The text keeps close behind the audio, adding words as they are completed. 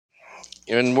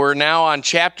And we're now on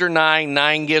chapter 9,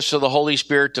 9 gifts of the Holy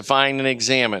Spirit to find and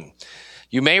examine.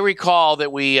 You may recall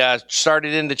that we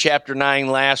started into chapter 9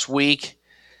 last week,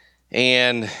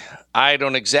 and I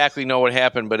don't exactly know what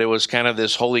happened, but it was kind of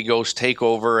this Holy Ghost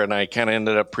takeover, and I kind of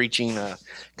ended up preaching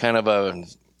kind of a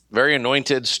very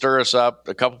anointed, stir us up.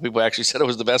 A couple people actually said it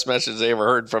was the best message they ever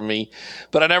heard from me,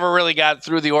 but I never really got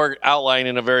through the outline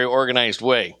in a very organized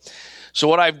way. So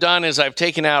what I've done is I've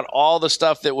taken out all the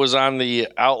stuff that was on the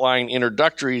outline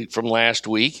introductory from last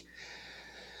week,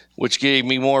 which gave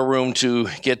me more room to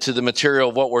get to the material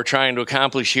of what we're trying to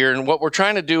accomplish here. And what we're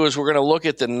trying to do is we're going to look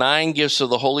at the 9 gifts of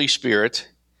the Holy Spirit,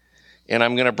 and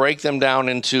I'm going to break them down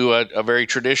into a very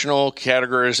traditional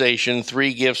categorization,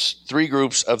 3 gifts, 3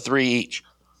 groups of 3 each.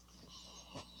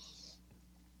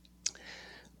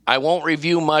 I won't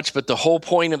review much, but the whole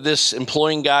point of this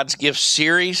Employing God's Gifts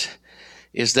series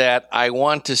is that I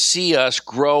want to see us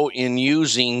grow in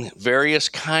using various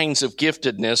kinds of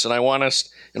giftedness. And I want us,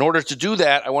 in order to do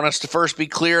that, I want us to first be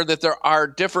clear that there are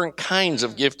different kinds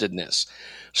of giftedness.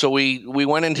 So we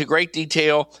went into great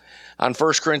detail on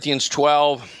 1 Corinthians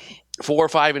 12, 4,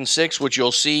 5, and 6, which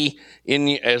you'll see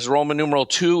as Roman numeral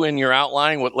 2 in your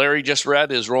outline. What Larry just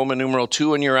read is Roman numeral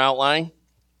 2 in your outline.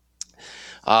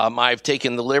 I've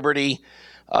taken the liberty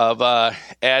of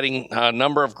adding a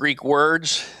number of Greek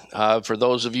words for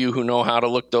those of you who know how to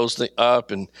look those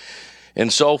up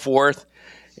and so forth.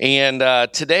 And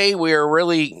today we are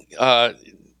really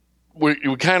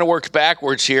we kind of worked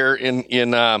backwards here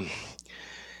in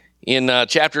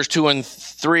chapters 2 and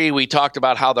 3. We talked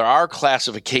about how there are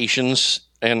classifications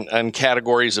and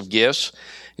categories of gifts.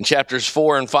 In chapters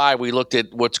 4 and 5, we looked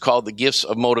at what's called the gifts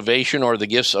of motivation or the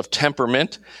gifts of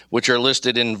temperament, which are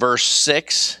listed in verse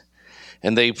 6.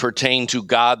 And they pertain to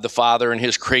God the Father and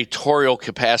his creatorial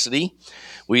capacity.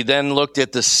 We then looked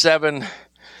at the 7,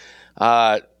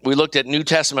 we looked at New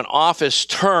Testament office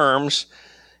terms,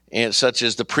 such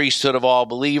as the priesthood of all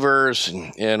believers,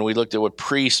 and we looked at what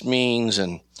priest means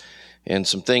and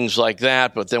some things like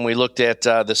that. But then we looked at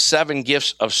the 7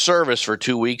 gifts of service for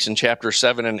 2 weeks in chapter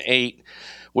 7 and 8,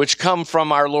 which come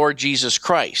from our Lord Jesus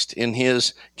Christ in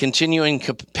his continuing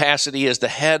capacity as the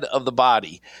head of the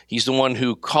body. He's the one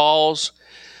who calls,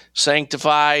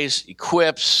 sanctifies,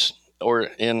 equips,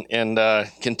 and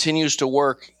continues to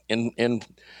work in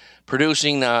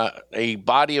producing a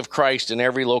body of Christ in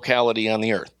every locality on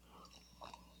the earth,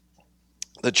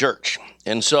 the church.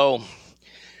 And so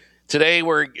today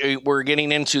we're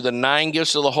getting into the 9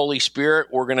 gifts of the Holy Spirit.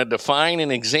 We're going to define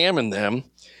and examine them.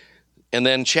 And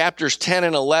then chapters 10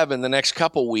 and 11, the next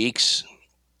couple weeks,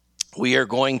 we are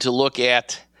going to look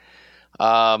at,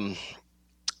 1,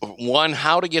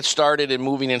 how to get started in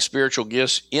moving in spiritual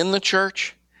gifts in the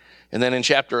church. And then in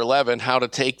chapter 11, how to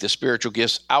take the spiritual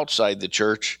gifts outside the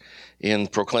church in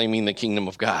proclaiming the kingdom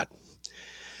of God.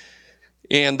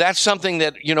 And that's something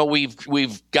that, we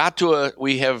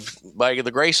have, by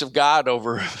the grace of God,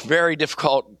 over a very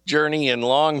difficult journey and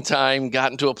long time,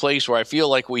 gotten to a place where I feel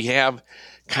like we have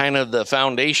kind of the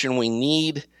foundation we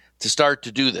need to start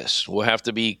to do this. We'll have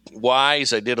to be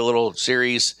wise. I did a little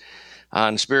series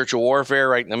on spiritual warfare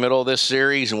right in the middle of this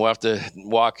series, and we'll have to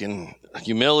walk in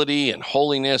humility and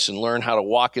holiness and learn how to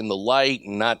walk in the light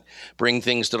and not bring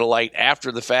things to the light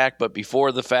after the fact, but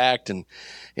before the fact, and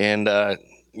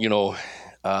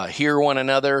hear one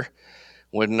another.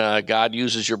 When God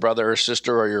uses your brother or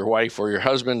sister or your wife or your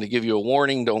husband to give you a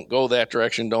warning, don't go that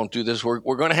direction, don't do this. We're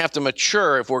going to have to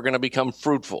mature if we're going to become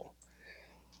fruitful.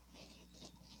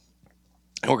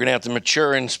 And we're going to have to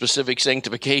mature in specific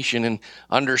sanctification and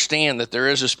understand that there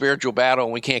is a spiritual battle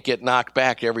and we can't get knocked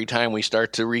back every time we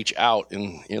start to reach out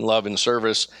in love and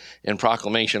service and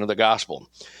proclamation of the gospel.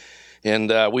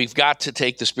 And we've got to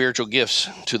take the spiritual gifts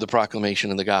to the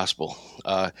proclamation of the gospel.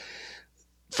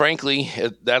 Frankly,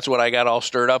 that's what I got all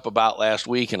stirred up about last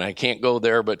week, and I can't go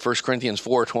there, but 1 Corinthians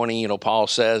 4:20, Paul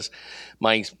says,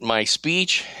 my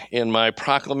speech and my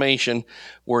proclamation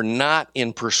were not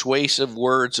in persuasive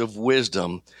words of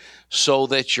wisdom, so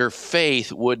that your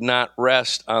faith would not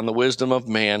rest on the wisdom of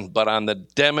man, but on the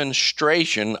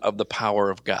demonstration of the power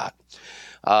of God.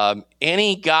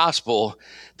 Any gospel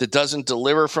that doesn't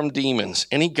deliver from demons,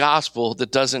 any gospel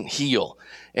that doesn't heal,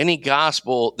 any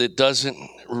gospel that doesn't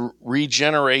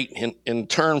regenerate and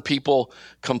turn people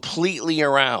completely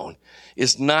around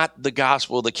is not the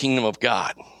gospel of the kingdom of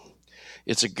God.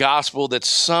 It's a gospel that's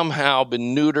somehow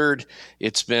been neutered.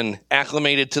 It's been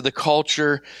acclimated to the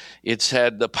culture. It's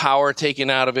had the power taken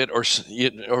out of it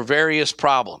or various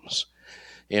problems.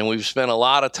 And we've spent a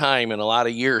lot of time and a lot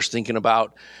of years thinking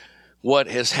about what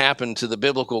has happened to the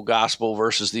biblical gospel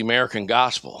versus the American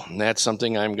gospel. And that's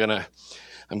something I'm going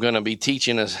I'm going to be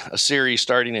teaching a series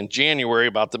starting in January,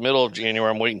 about the middle of January.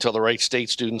 I'm waiting until the Wright State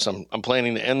students. I'm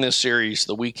planning to end this series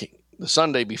the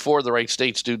Sunday before the Wright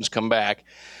State students come back,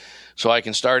 so I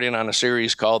can start in on a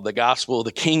series called The Gospel of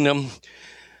the Kingdom.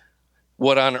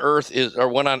 What on earth is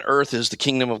the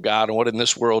kingdom of God, and what in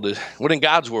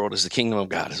God's world is the kingdom of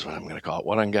God, is what I'm going to call it.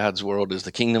 What on God's world is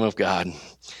the kingdom of God.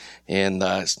 And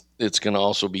it's going to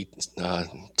also be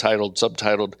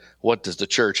subtitled, What Does the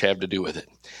Church Have to Do with It?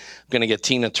 I'm going to get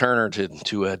Tina Turner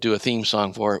to do a theme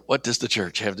song for it. What does the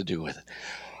church have to do with it?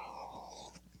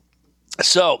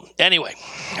 So, anyway,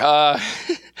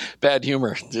 bad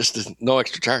humor, just no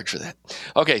extra charge for that.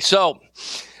 Okay, so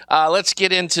let's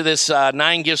get into this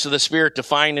 9 gifts of the Spirit to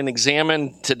find and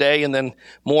examine today, and then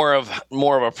more of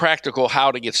a practical how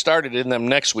to get started in them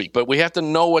next week. But we have to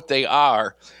know what they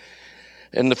are.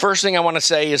 And the first thing I want to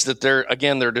say is that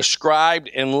they're described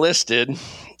and listed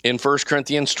in 1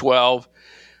 Corinthians 12,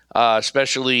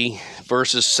 especially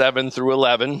verses 7 through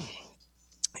 11.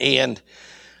 And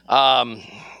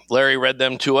Larry read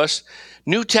them to us.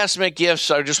 New Testament gifts,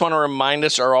 I just want to remind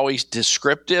us, are always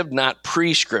descriptive, not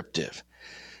prescriptive.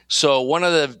 So one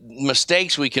of the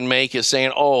mistakes we can make is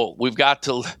saying, we've got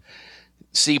to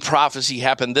see prophecy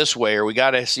happen this way, or we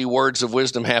got to see words of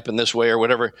wisdom happen this way, or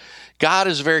whatever. God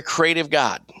is a very creative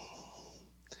God.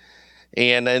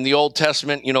 And in the Old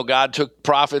Testament, God took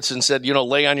prophets and said,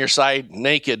 lay on your side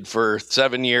naked for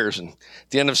 7 years. And at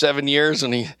the end of 7 years,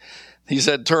 and he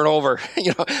said, turn over.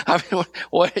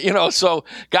 So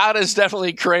God is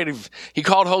definitely creative. He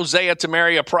called Hosea to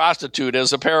marry a prostitute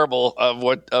as a parable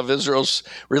of Israel's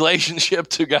relationship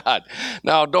to God.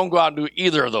 Now, don't go out and do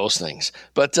either of those things.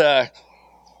 But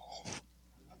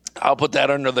I'll put that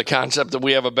under the concept that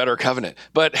we have a better covenant.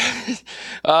 But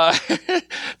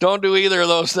don't do either of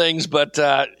those things. But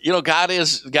God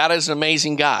is an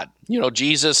amazing God.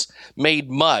 Jesus made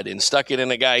mud and stuck it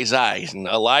in a guy's eyes, and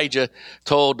Elijah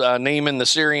told Naaman the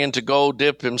Syrian to go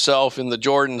dip himself in the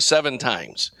Jordan 7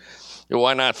 times.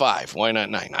 Why not 5? Why not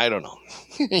 9? I don't know.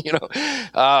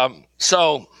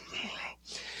 So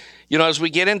as we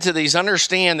get into these,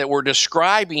 understand that we're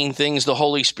describing things the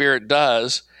Holy Spirit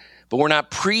does, but we're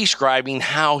not prescribing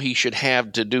how he should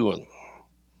have to do them.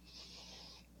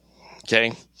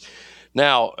 Okay?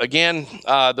 Now, again,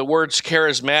 the words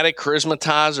charismatic,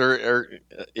 charismataz,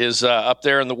 is up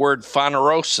there, and the word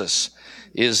phanerosis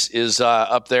is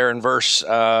up there in verse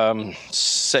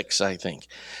 6, I think,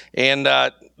 and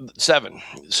 7.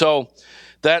 So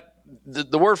that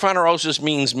the word phanerosis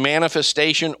means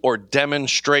manifestation or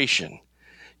demonstration.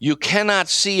 You cannot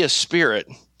see a spirit.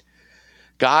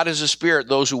 God is a spirit.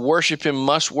 Those who worship him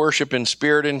must worship in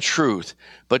spirit and truth.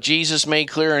 But Jesus made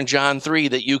clear in John 3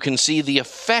 that you can see the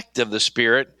effect of the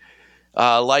Spirit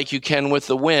like you can with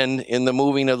the wind in the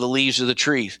moving of the leaves of the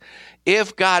trees.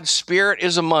 If God's Spirit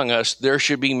is among us, there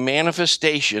should be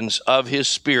manifestations of his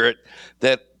Spirit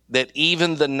that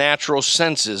even the natural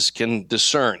senses can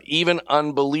discern. Even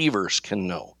unbelievers can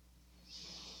know.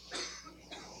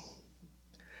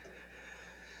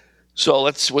 So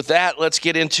let's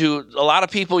get into, a lot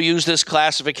of people use this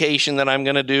classification that I'm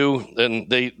going to do, and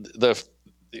the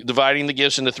dividing the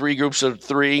gifts into 3 groups of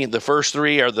 3. The first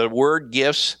 3 are the word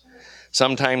gifts,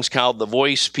 sometimes called the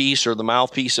voice piece or the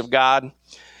mouthpiece of God,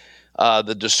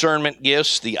 the discernment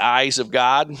gifts, the eyes of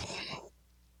God,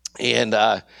 and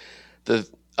the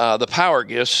power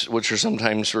gifts, which are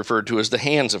sometimes referred to as the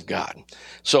hands of God.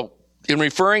 So in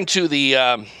referring to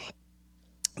the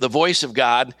voice of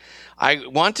God, I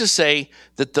want to say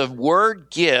that the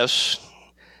word gifts,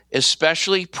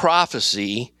 especially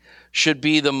prophecy, should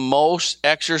be the most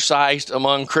exercised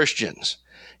among Christians.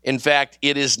 In fact,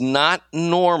 it is not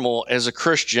normal as a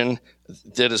Christian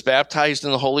that is baptized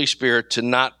in the Holy Spirit to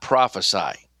not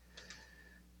prophesy.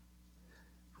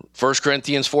 1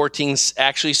 Corinthians 14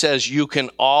 actually says you can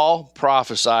all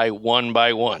prophesy one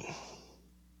by one.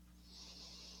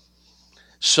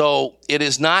 So it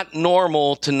is not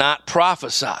normal to not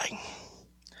prophesy.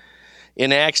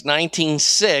 In Acts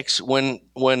 19:6, when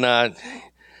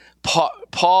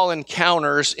Paul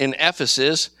encounters in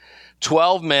Ephesus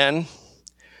 12 men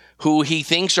who he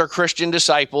thinks are Christian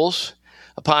disciples,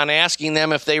 upon asking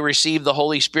them if they received the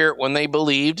Holy Spirit when they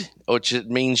believed, which it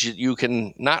means you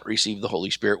can not receive the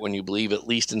Holy Spirit when you believe, at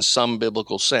least in some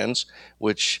biblical sense,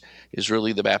 which is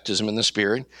really the baptism in the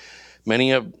Spirit.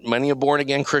 Many a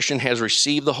born-again Christian has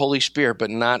received the Holy Spirit, but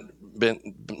not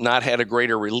had a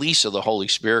greater release of the Holy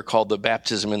Spirit, called the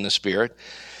baptism in the Spirit.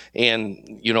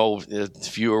 And,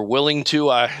 if you are willing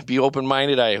to be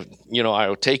open-minded, I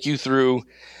will take you through,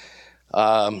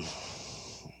 a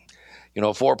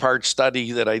 4-part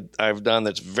study that I've done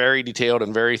that's very detailed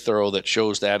and very thorough, that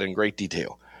shows that in great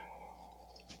detail.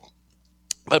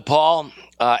 But Paul,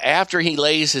 after he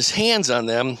lays his hands on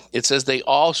them, it says they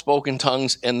all spoke in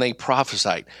tongues and they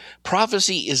prophesied.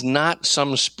 Prophecy is not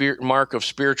some mark of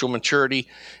spiritual maturity.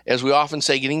 As we often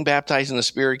say, getting baptized in the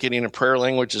Spirit, getting a prayer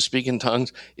language to speak in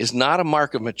tongues is not a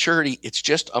mark of maturity. It's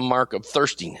just a mark of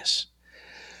thirstiness.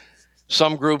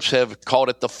 Some groups have called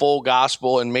it the full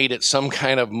gospel and made it some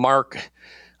kind of mark.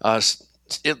 I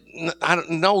don't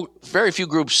know, very few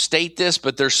groups state this,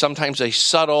 but there's sometimes a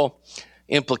subtle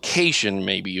implication,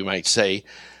 maybe you might say,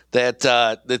 that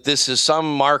this is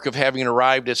some mark of having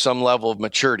arrived at some level of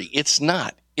maturity. It's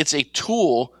not. It's a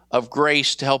tool of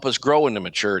grace to help us grow into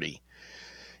maturity.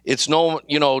 It's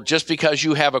just because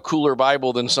you have a cooler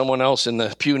Bible than someone else in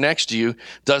the pew next to you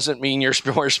doesn't mean you're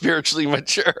more spiritually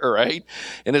mature, right?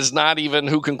 And it's not even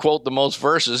who can quote the most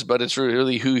verses, but it's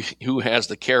really who has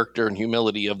the character and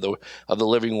humility of the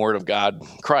living Word of God,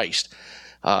 Christ.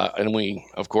 And we,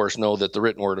 of course, know that the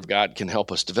written Word of God can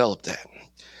help us develop that.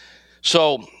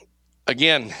 So,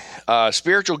 again,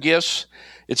 spiritual gifts.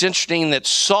 It's interesting that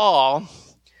Saul,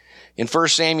 in 1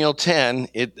 Samuel 10,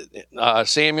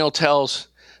 Samuel tells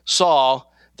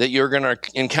Saul that you're going to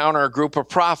encounter a group of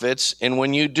prophets, and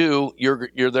when you do,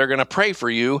 they're going to pray for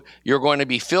you. You're going to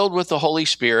be filled with the Holy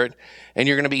Spirit, and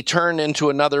you're going to be turned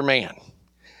into another man.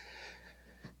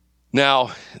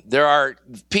 Now, there are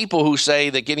people who say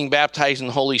that getting baptized in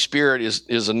the Holy Spirit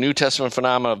is a New Testament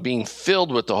phenomenon of being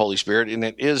filled with the Holy Spirit, and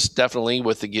it is definitely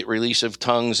with the release of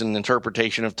tongues and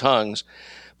interpretation of tongues.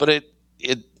 But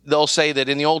they'll say that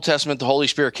in the Old Testament, the Holy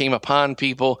Spirit came upon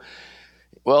people.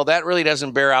 Well, that really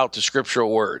doesn't bear out the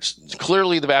scriptural words.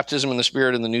 Clearly, the baptism in the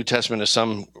Spirit in the New Testament is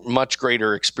some much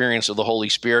greater experience of the Holy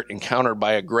Spirit encountered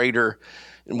by a greater,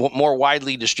 more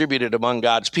widely distributed among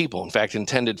God's people, in fact,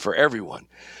 intended for everyone.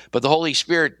 But the Holy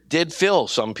Spirit did fill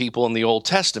some people in the Old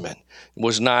Testament. It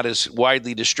was not as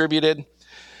widely distributed,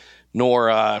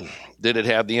 nor did it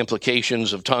have the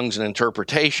implications of tongues and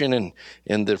interpretation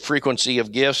and the frequency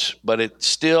of gifts, but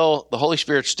the Holy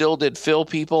Spirit still did fill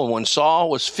people. And when Saul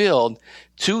was filled,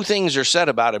 two things are said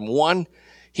about him. One,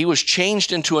 he was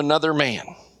changed into another man.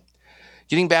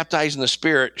 Getting baptized in the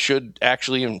Spirit should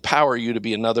actually empower you to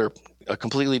be a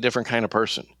completely different kind of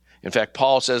person. In fact,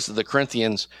 Paul says to the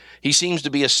Corinthians, he seems to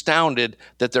be astounded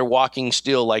that they're walking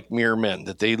still like mere men,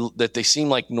 that they seem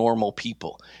like normal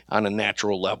people on a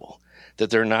natural level,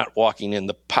 that they're not walking in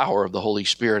the power of the Holy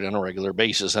Spirit on a regular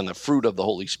basis and the fruit of the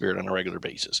Holy Spirit on a regular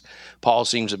basis. Paul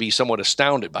seems to be somewhat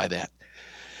astounded by that.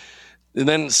 And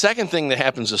then the second thing that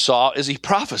happens to Saul is he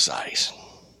prophesies.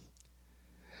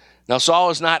 Now,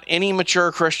 Saul is not any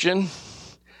mature Christian,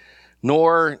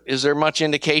 nor is there much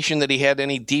indication that he had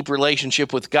any deep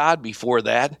relationship with God before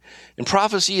that. And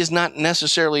prophecy is not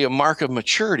necessarily a mark of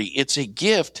maturity. It's a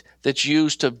gift that's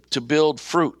used to build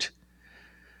fruit.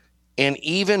 And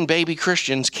even baby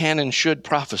Christians can and should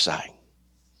prophesy.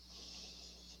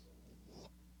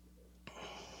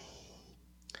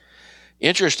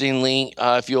 Interestingly,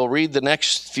 if you'll read the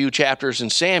next few chapters in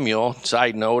Samuel,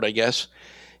 side note, I guess,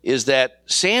 is that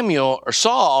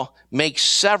Saul makes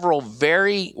several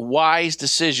very wise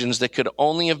decisions that could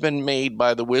only have been made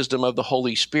by the wisdom of the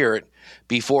Holy Spirit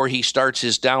before he starts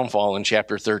his downfall in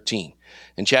chapter 13.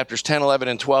 In chapters 10, 11,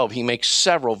 and 12, he makes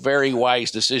several very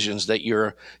wise decisions that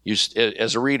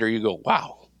as a reader, you go,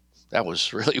 wow, that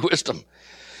was really wisdom.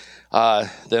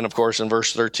 Then, of course, in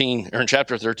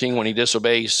chapter 13, when he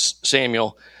disobeys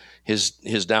Samuel,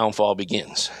 his downfall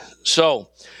begins. So,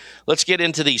 let's get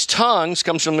into these tongues.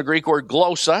 Comes from the Greek word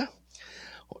glossa,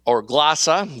 or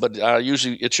glossa, but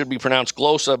usually it should be pronounced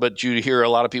glossa, but you hear a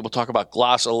lot of people talk about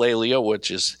glossolalia, which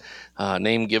is a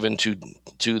name given to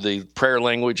the prayer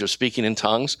language of speaking in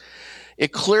tongues.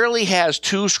 It clearly has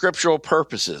two scriptural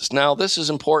purposes. Now, this is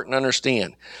important to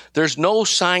understand. There's no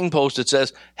signpost that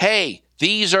says, hey,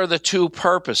 these are the two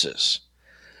purposes.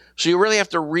 So you really have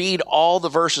to read all the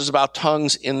verses about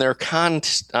tongues in their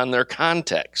context.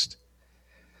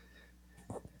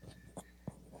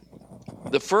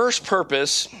 The first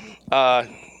purpose, and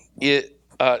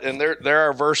there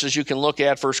are verses you can look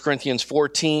at, 1 Corinthians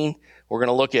 14. We're going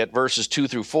to look at verses 2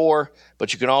 through 4,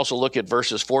 but you can also look at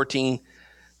verses 14.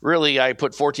 Really, I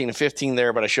put 14 and 15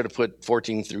 there, but I should have put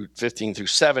 14 through 15 through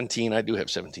 17. I do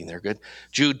have 17 there, good.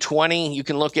 Jude 20 you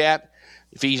can look at,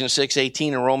 Ephesians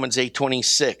 6:18 and Romans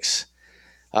 8:26.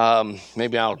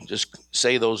 Maybe I'll just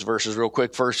say those verses real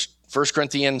quick. 1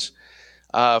 Corinthians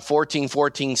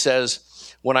 14:14 says,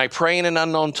 when I pray in an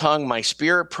unknown tongue, my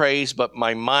spirit prays, but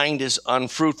my mind is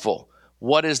unfruitful.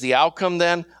 What is the outcome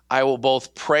then? I will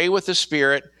both pray with the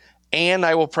spirit and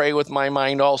I will pray with my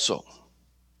mind also.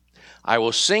 I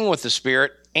will sing with the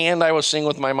spirit and I will sing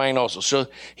with my mind also. So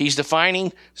he's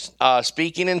defining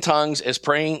speaking in tongues as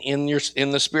praying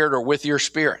in the Spirit or with your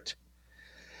spirit.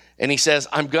 And he says,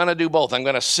 I'm going to do both. I'm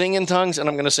going to sing in tongues, and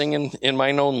I'm going to sing in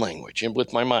my known language and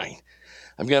with my mind.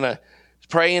 I'm going to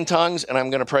pray in tongues, and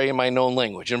I'm going to pray in my known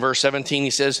language. In verse 17,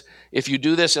 he says, if you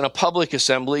do this in a public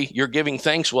assembly, you're giving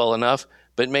thanks well enough,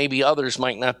 but maybe others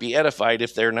might not be edified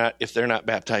if they're not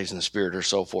baptized in the Spirit or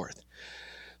so forth.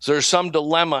 So there's some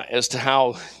dilemma as to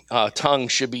how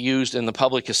tongues should be used in the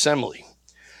public assembly.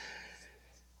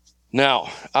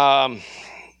 Now,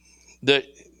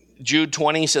 Jude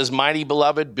 20 says, mighty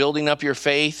beloved, building up your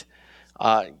faith,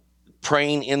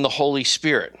 praying in the Holy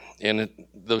Spirit. And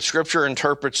the Scripture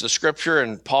interprets the Scripture,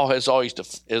 and Paul has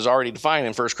already defined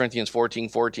in 1 Corinthians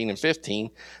 14 and 15,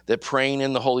 that praying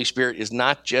in the Holy Spirit is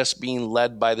not just being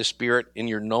led by the Spirit in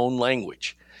your known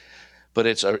language, but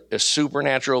it's a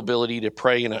supernatural ability to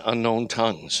pray in unknown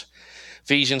tongues.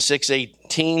 Ephesians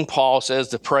 6:18, Paul says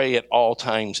to pray at all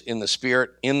times in the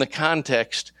Spirit, in the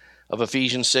context of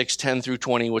Ephesians 6:10 through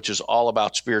 20, which is all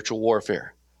about spiritual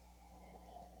warfare.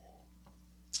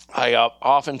 I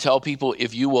often tell people,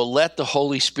 if you will let the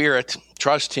Holy Spirit,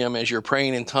 trust him as you're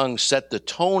praying in tongues, set the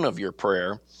tone of your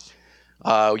prayer,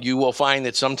 you will find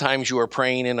that sometimes you are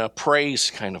praying in a praise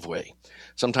kind of way.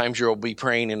 Sometimes you'll be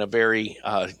praying in a very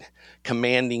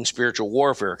commanding spiritual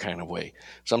warfare kind of way.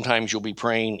 Sometimes you'll be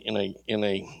praying in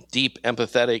a deep,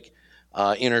 empathetic,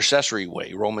 intercessory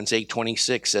way. Romans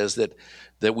 8:26 says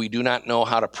that we do not know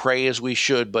how to pray as we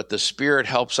should, but the Spirit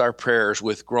helps our prayers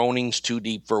with groanings too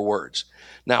deep for words.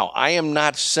 Now, I am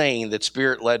not saying that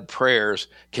Spirit-led prayers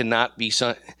cannot be,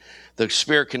 the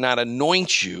Spirit cannot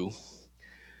anoint you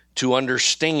to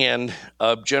understand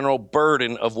a general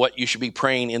burden of what you should be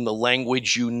praying in the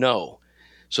language you know,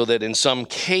 so that in some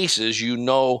cases you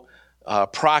know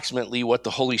approximately what the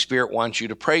Holy Spirit wants you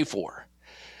to pray for.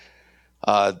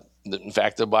 In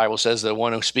fact, the Bible says that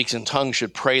one who speaks in tongues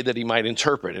should pray that he might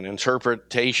interpret. And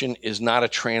interpretation is not a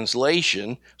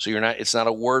translation, so it's not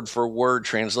a word-for-word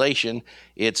translation.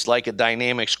 It's like a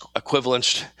dynamic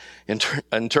equivalence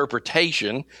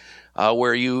interpretation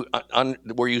where you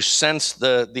sense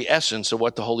the essence of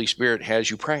what the Holy Spirit has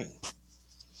you praying.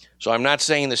 So I'm not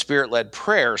saying the Spirit-led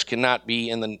prayers cannot be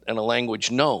in a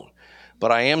language known,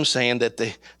 but I am saying that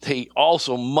they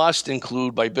also must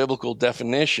include, by biblical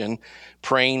definition,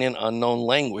 praying in unknown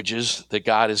languages that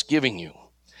God is giving you.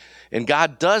 And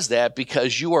God does that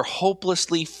because you are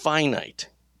hopelessly finite.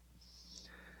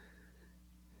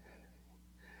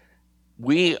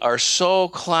 We are so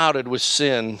clouded with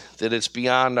sin that it's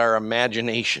beyond our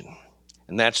imagination.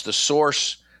 And that's the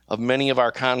source of many of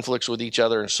our conflicts with each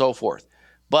other and so forth.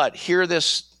 But hear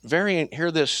this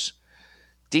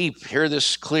deep, hear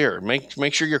this clear.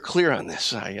 Make sure you're clear on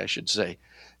this, I should say.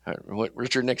 What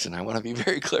Richard Nixon, I want to be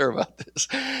very clear about this.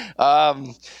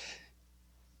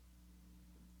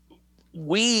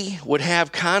 We would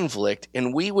have conflict,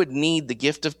 and we would need the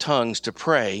gift of tongues to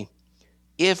pray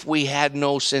if we had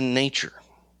no sin nature,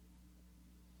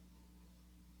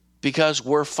 because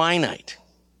we're finite.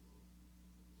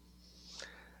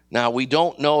 Now, we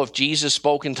don't know if Jesus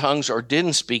spoke in tongues or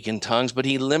didn't speak in tongues, but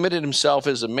he limited himself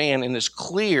as a man, and it's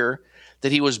clear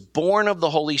that he was born of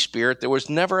the Holy Spirit. There was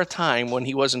never a time when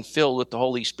he wasn't filled with the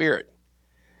Holy Spirit.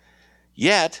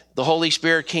 Yet, the Holy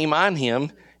Spirit came on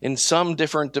him in some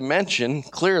different dimension,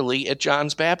 clearly at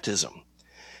John's baptism.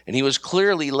 And he was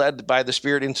clearly led by the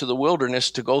Spirit into the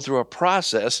wilderness to go through a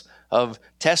process of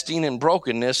testing and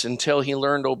brokenness until he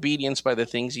learned obedience by the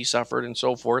things he suffered and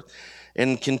so forth,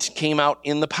 and came out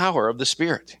in the power of the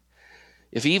Spirit.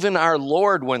 If even our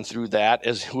Lord went through that,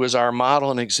 who is our model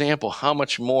and example, how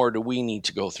much more do we need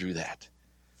to go through that?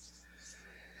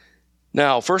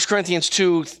 Now, 1 Corinthians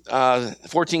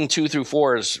 14, 2 through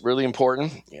 4 is really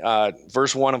important.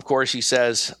 Verse 1, of course, he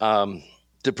says,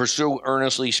 to pursue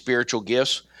earnestly spiritual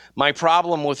gifts. My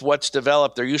problem with what's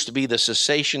developed, there used to be the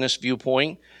cessationist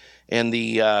viewpoint, and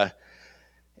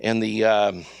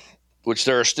which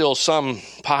there are still some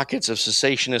pockets of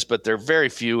cessationists, but they're very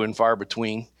few and far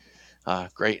between.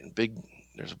 Great and big.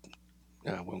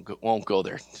 Won't go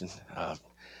there.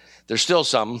 There's still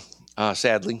some,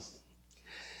 sadly.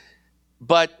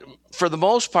 But for the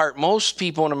most part, most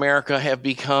people in America have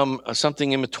become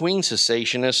something in between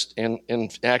cessationists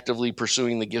and actively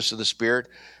pursuing the gifts of the Spirit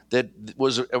that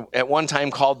was at one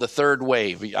time called the third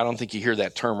wave. I don't think you hear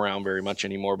that term around very much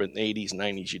anymore, but in the 80s and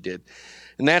 90s you did.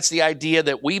 And that's the idea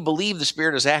that we believe the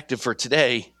Spirit is active for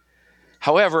today.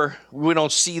 However, we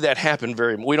don't see that happen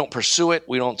we don't pursue it.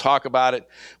 We don't talk about it.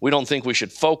 We don't think we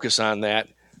should focus on that.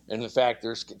 And in fact,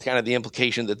 there's kind of the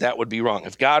implication that would be wrong.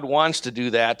 If God wants to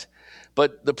do that,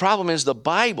 but the problem is the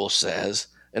Bible says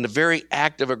and a very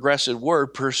active, aggressive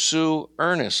word, pursue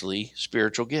earnestly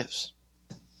spiritual gifts.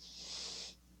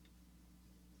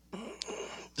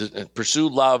 Pursue,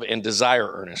 love, and desire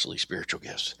earnestly spiritual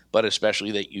gifts, but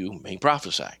especially that you may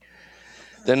prophesy.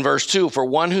 Then verse 2, for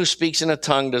one who speaks in a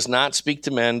tongue does not speak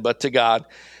to men, but to God,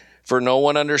 for no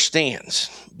one understands.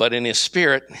 But in his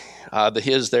spirit, the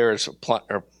his there is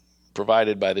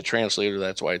provided by the translator,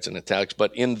 that's why it's in italics,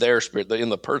 but in their spirit, in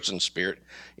the person's spirit,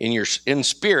 in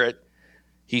spirit,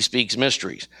 he speaks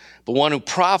mysteries. But one who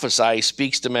prophesies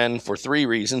speaks to men for three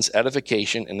reasons: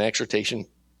 edification and exhortation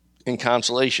and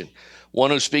consolation.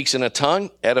 One who speaks in a tongue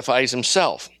edifies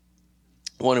himself.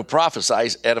 One who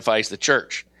prophesies edifies the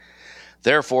church.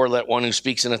 Therefore, let one who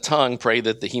speaks in a tongue pray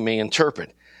that he may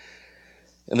interpret.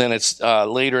 And then it's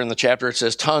later in the chapter, it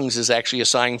says tongues is actually a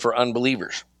sign for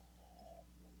unbelievers.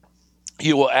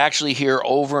 You will actually hear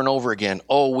over and over again,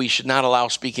 we should not allow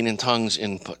speaking in tongues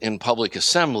in public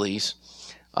assemblies.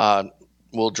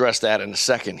 We'll address that in a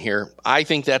second here. I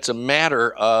think that's a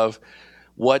matter of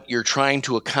what you're trying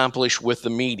to accomplish with the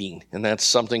meeting. And that's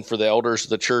something for the elders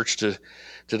of the church to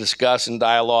discuss and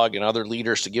dialogue, and other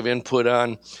leaders to give input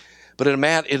on. But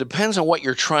it depends on what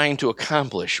you're trying to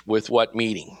accomplish with what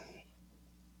meeting.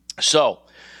 So,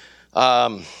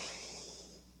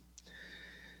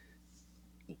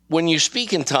 when you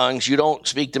speak in tongues, you don't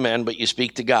speak to men, but you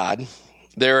speak to God.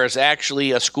 There is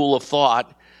actually a school of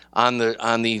thought on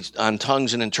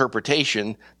tongues and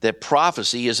interpretation that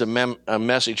prophecy is a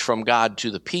message from God to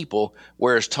the people,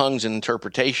 whereas tongues and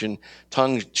interpretation,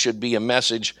 tongues should be a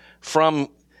message from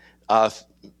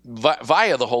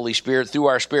via the Holy Spirit through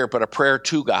our spirit, but a prayer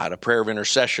to God, a prayer of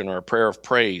intercession, or a prayer of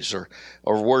praise,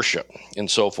 or worship, and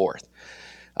so forth.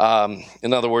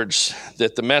 In other words,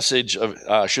 that the message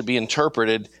should be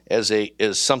interpreted as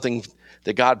something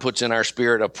that God puts in our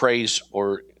spirit of praise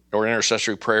or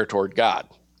intercessory prayer toward God.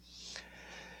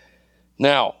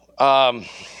 Now,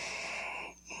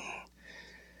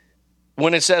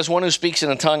 when it says one who speaks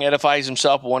in a tongue edifies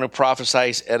himself, one who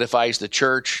prophesies edifies the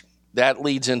church, that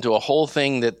leads into a whole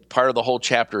thing that part of the whole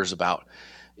chapter is about.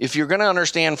 If you're going to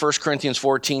understand 1 Corinthians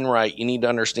 14 right, you need to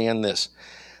understand this,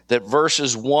 that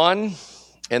verses 1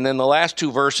 and then the last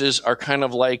two verses are kind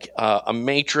of like a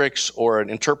matrix or an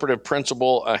interpretive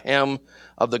principle, a hem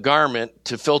of the garment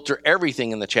to filter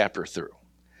everything in the chapter through.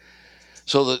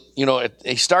 So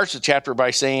he starts the chapter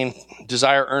by saying,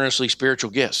 desire earnestly spiritual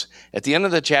gifts. At the end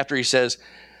of the chapter, he says,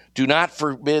 do not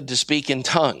forbid to speak in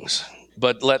tongues,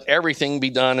 but let everything be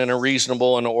done in a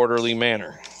reasonable and orderly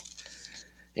manner.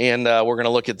 And we're going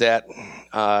to look at that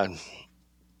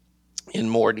in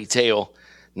more detail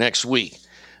next week.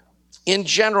 In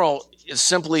general, it's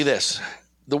simply this.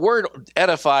 The word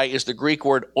edify is the Greek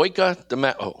word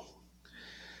oikodomeo.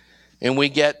 And we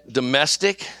get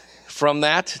domestic from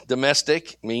that.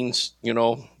 Domestic means,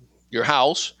 your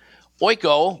house.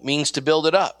 Oiko means to build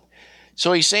it up.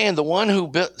 So he's saying the one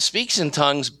who speaks in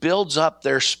tongues builds up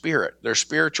their spirit, their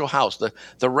spiritual house.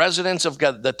 The residence of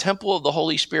God, the temple of the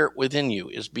Holy Spirit within you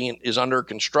is under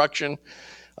construction.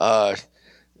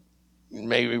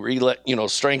 Maybe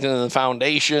strengthening the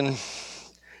foundation,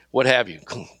 what have you,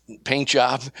 paint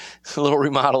job, a little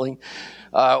remodeling,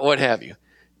 what have you.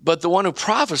 But the one who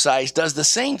prophesies does the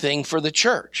same thing for the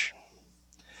church.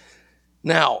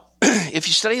 Now, if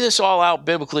you study this all out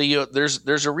biblically,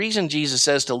 there's a reason Jesus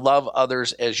says to love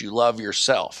others as you love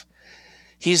yourself.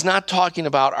 He's not talking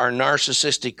about our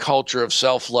narcissistic culture of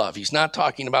self-love. He's not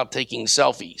talking about taking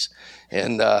selfies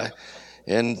and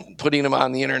putting them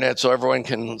on the internet so everyone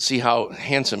can see how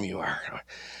handsome you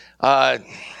are.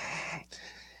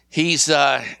 He's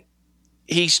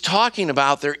talking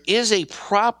about there is a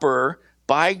proper,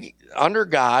 under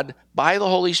God, by the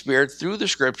Holy Spirit, through the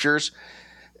Scriptures,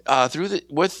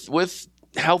 with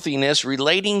healthiness,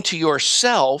 relating to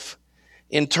yourself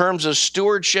in terms of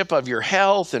stewardship of your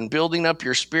health and building up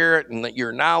your spirit and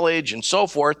your knowledge and so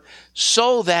forth,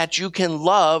 so that you can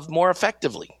love more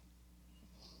effectively.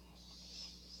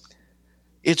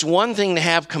 It's one thing to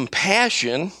have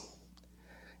compassion.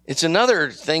 It's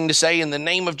another thing to say, in the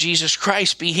name of Jesus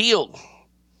Christ, be healed.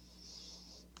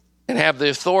 And have the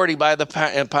authority by the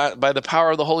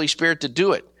power of the Holy Spirit to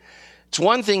do it. It's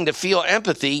one thing to feel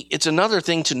empathy. It's another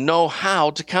thing to know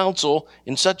how to counsel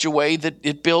in such a way that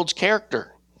it builds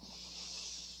character.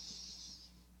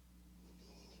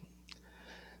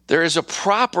 There is a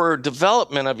proper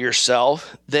development of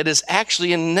yourself that is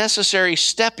actually a necessary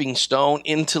stepping stone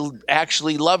into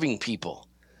actually loving people.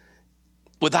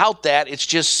 Without that, it's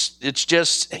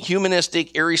just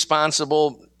humanistic,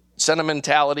 irresponsible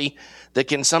sentimentality that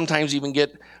can sometimes even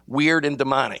get weird and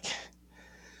demonic.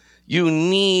 You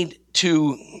need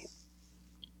to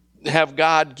have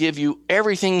God give you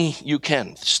everything you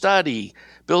can. Study,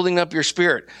 building up your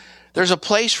spirit. There's a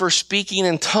place for speaking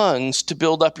in tongues to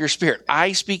build up your spirit.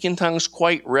 I speak in tongues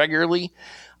quite regularly.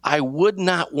 I would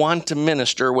not want to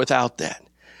minister without that,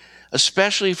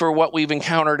 especially for what we've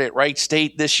encountered at Wright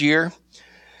State this year.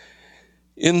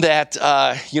 In that,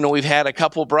 we've had a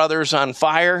couple brothers on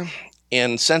fire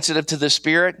and sensitive to the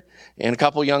Spirit, and a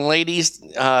couple young ladies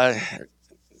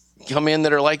come in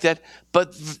that are like that.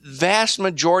 But vast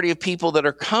majority of people that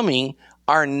are coming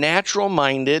are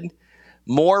natural-minded,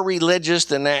 more religious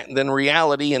than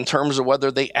reality in terms of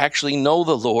whether they actually know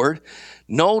the Lord,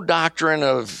 no doctrine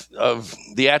of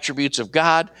the attributes of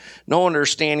God, no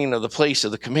understanding of the place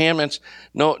of the commandments.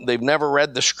 No, they've never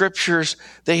read the scriptures.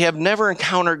 They have never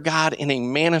encountered God in a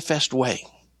manifest way.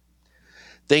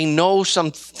 They know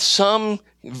some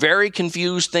very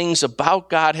confused things about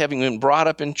God, having been brought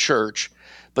up in church,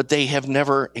 but they have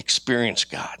never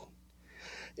experienced God.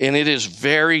 And it is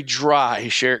very dry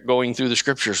going through the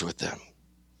scriptures with them.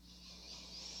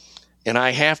 And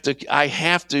I have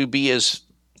to be as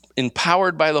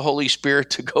empowered by the Holy Spirit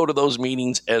to go to those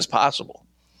meetings as possible.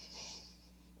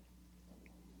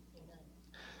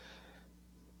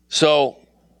 So,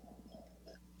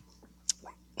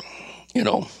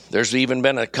 there's even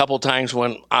been a couple times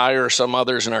when I or some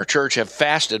others in our church have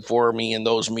fasted for me in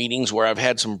those meetings where I've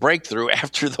had some breakthrough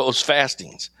after those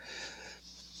fastings.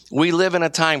 We live in a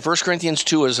time, 1 Corinthians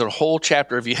 2 is a whole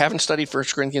chapter. If you haven't studied 1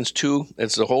 Corinthians 2,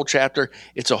 it's a whole chapter.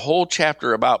 It's a whole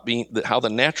chapter about how the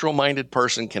natural-minded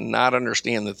person cannot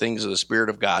understand the things of the Spirit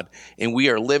of God. And we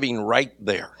are living right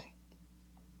there.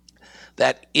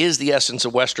 That is the essence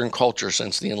of Western culture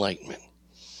since the Enlightenment.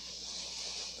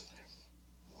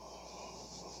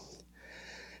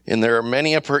 And there are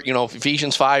many,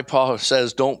 Ephesians 5, Paul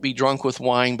says, don't be drunk with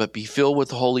wine, but be filled with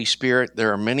the Holy Spirit.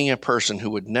 There are many a person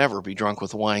who would never be drunk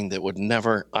with wine that would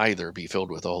never either be filled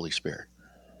with the Holy Spirit.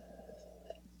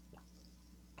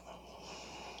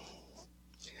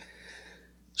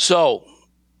 So,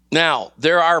 now,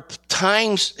 there are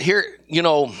times here,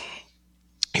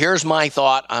 here's my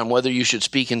thought on whether you should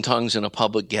speak in tongues in a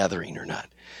public gathering or not.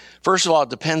 First of all, it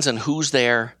depends on who's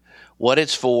there, what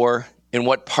it's for, and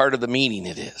what part of the meeting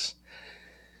it is.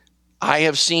 I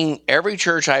have seen every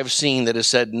church I've seen that has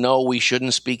said, no, we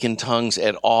shouldn't speak in tongues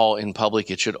at all in public.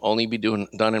 It should only be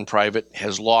done in private,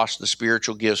 has lost the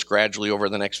spiritual gifts gradually over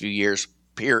the next few years,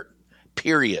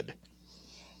 period.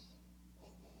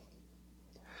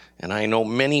 And I know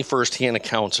many firsthand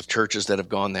accounts of churches that have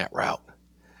gone that route.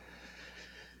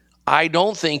 I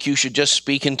don't think you should just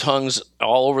speak in tongues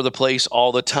all over the place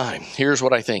all the time. Here's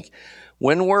what I think.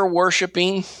 When we're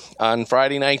worshiping on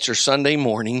Friday nights or Sunday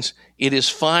mornings, it is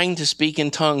fine to speak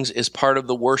in tongues as part of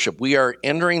the worship. We are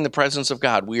entering the presence of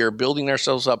God. We are building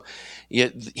ourselves up.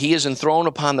 He is enthroned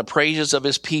upon the praises of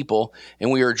his people,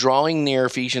 and we are drawing near,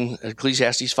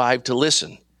 Ecclesiastes 5, to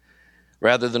listen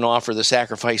rather than offer the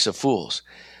sacrifice of fools.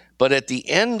 But at the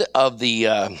end of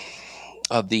the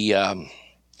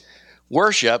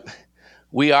worship,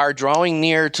 we are drawing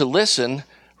near to listen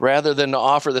rather than to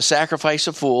offer the sacrifice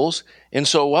of fools. And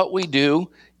so what we do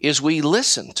is we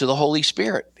listen to the Holy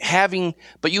Spirit.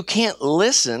 But you can't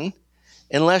listen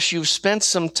unless you've spent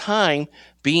some time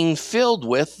being filled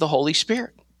with the Holy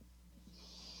Spirit.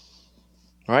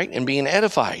 Right? And being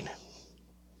edified.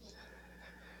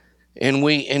 And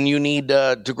you need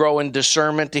to grow in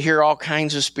discernment to hear all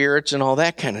kinds of spirits and all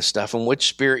that kind of stuff, and which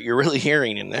spirit you're really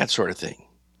hearing and that sort of thing.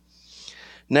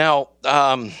 Now,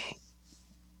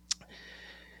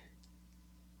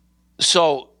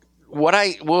 so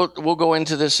we'll go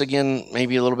into this again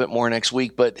maybe a little bit more next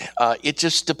week, but it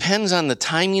just depends on the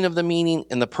timing of the meeting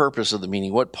and the purpose of the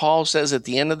meeting. What Paul says at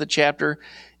the end of the chapter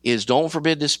is don't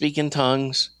forbid to speak in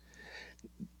tongues,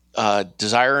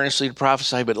 desire earnestly to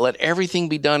prophesy, but let everything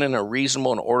be done in a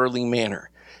reasonable and orderly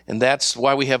manner. And that's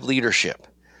why we have leadership.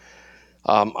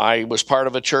 I was part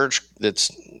of a church that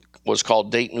was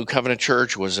called Dayton New Covenant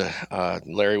Church.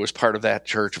 Larry was part of that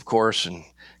church, of course, and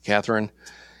Catherine.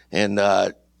 And,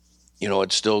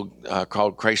 it's still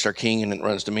called Christ Our King, and it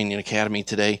runs Dominion Academy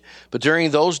today. But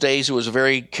during those days, it was a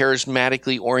very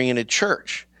charismatically oriented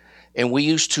church. And we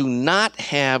used to not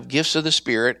have gifts of the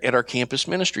Spirit at our campus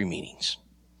ministry meetings.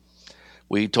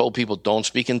 We told people, don't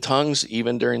speak in tongues,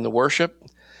 even during the worship.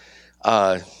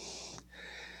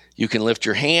 You can lift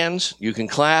your hands, you can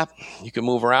clap, you can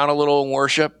move around a little in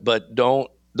worship, but don't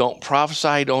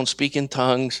prophesy, don't speak in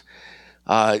tongues.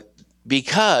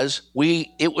 Because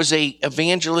it was a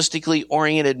evangelistically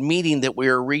oriented meeting that we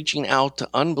were reaching out to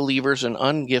unbelievers and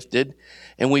ungifted,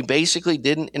 and we basically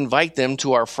didn't invite them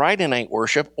to our Friday night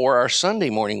worship or our Sunday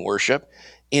morning worship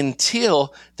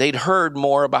until they'd heard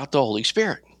more about the Holy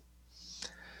Spirit.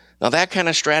 Now, that kind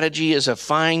of strategy is a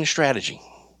fine strategy.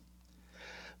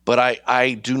 But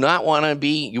I do not want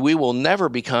to we will never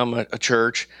become a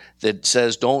church that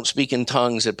says don't speak in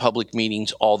tongues at public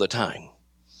meetings all the time.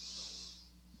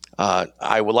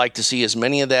 I would like to see as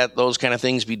many of those kind of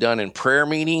things be done in prayer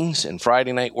meetings and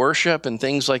Friday night worship and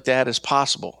things like that as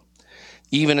possible.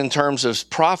 Even in terms of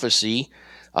prophecy,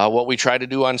 what we try to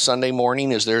do on Sunday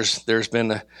morning is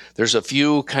there's a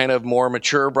few kind of more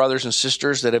mature brothers and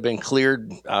sisters that have been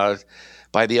cleared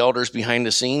by the elders behind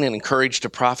the scene and encouraged to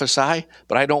prophesy,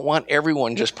 but I don't want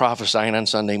everyone just prophesying on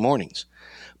Sunday mornings.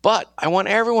 But I want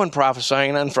everyone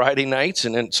prophesying on Friday nights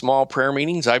and in small prayer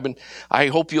meetings. I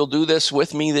hope you'll do this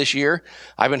with me this year.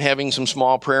 I've been having some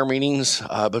small prayer meetings,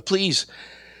 but please,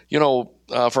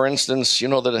 for instance,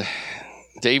 that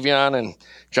Davion and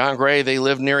John Gray, they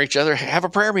live near each other. Have a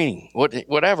prayer meeting,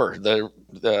 whatever.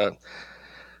 There's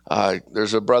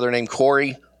a brother named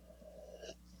Corey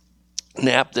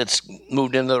Knapp that's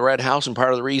moved into the Red House, and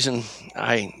part of the reason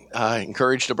I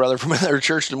encouraged a brother from another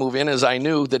church to move in is I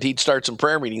knew that he'd start some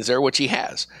prayer meetings there, which he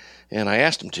has, and I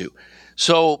asked him to.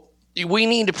 So we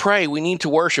need to pray, we need to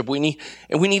worship, we need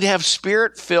to have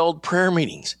Spirit-filled prayer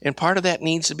meetings, and part of that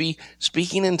needs to be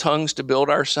speaking in tongues to build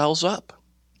ourselves up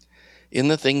in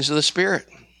the things of the Spirit.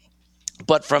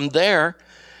 But from there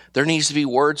needs to be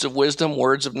words of wisdom,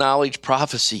 words of knowledge,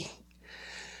 prophecy.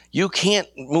 You can't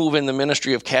move in the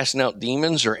ministry of casting out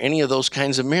demons or any of those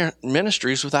kinds of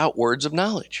ministries without words of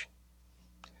knowledge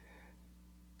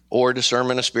or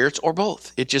discernment of spirits or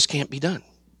both. It just can't be done.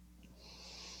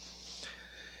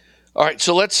 All right,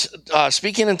 so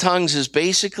speaking in tongues is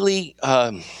basically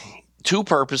two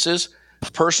purposes,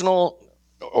 personal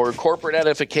or corporate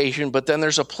edification, but then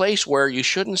there's a place where you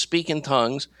shouldn't speak in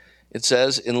tongues, it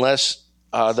says, unless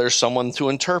there's someone to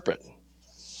interpret.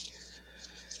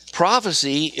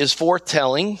 Prophecy is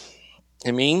foretelling.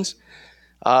 It means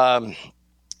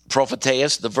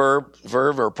propheteus, the verb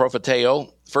or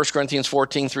propheteo. 1 Corinthians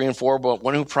 14, 3 and 4, but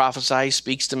one who prophesies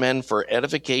speaks to men for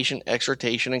edification,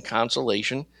 exhortation, and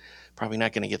consolation. Probably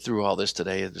not going to get through all this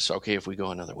today. It's okay if we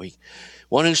go another week.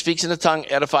 One who speaks in a tongue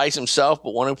edifies himself,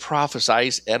 but one who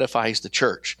prophesies edifies the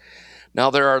church. Now,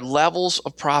 there are levels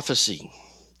of prophecy.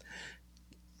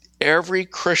 Every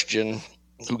Christian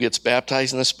who gets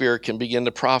baptized in the Spirit can begin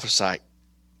to prophesy.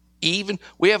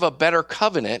 We have a better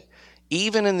covenant.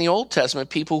 Even in the Old Testament,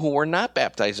 people who were not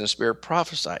baptized in the Spirit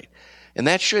prophesied. And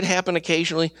that should happen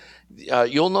occasionally.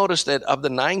 You'll notice that of the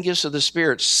 9 gifts of the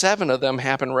Spirit, 7 of them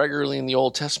happen regularly in the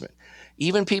Old Testament.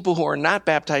 Even people who are not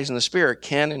baptized in the Spirit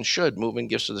can and should move in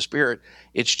gifts of the Spirit.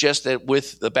 It's just that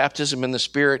with the baptism in the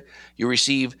Spirit, you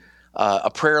receive a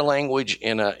prayer language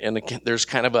and there's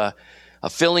kind of a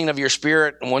filling of your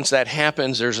spirit, and once that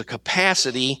happens, there's a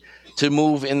capacity to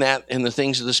move in the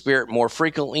things of the Spirit more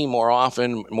frequently, more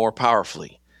often, more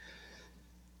powerfully.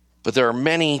 But there are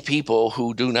many people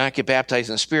who do not get baptized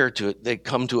in the Spirit. They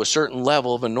come to a certain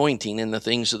level of anointing in the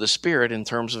things of the Spirit in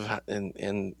terms of,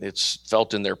 and it's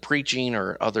felt in their preaching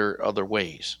or other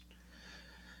ways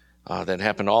that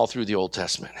happen all through the Old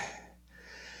Testament.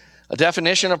 A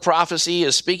definition of prophecy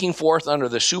is speaking forth under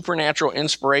the supernatural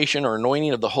inspiration or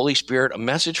anointing of the Holy Spirit, a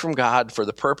message from God for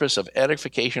the purpose of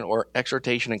edification or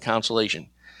exhortation and consolation.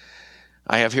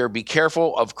 I have here, be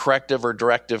careful of corrective or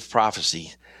directive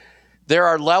prophecy. There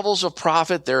are levels of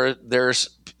prophet. There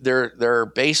are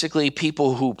basically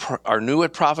people who are new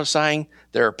at prophesying.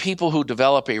 There are people who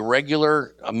develop a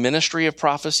regular ministry of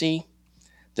prophecy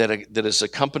that is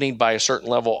accompanied by a certain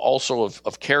level also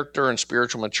of character and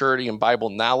spiritual maturity and Bible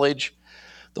knowledge.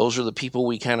 Those are the people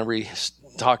we kind of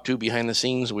talk to behind the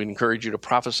scenes. We'd encourage you to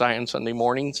prophesy on Sunday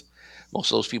mornings.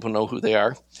 Most of those people know who they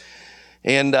are.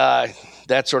 And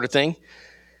that sort of thing.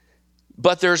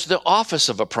 But there's the office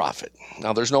of a prophet.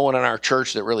 Now, there's no one in our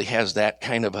church that really has that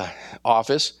kind of a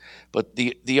office. But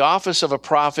the office of a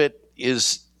prophet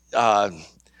is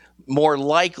more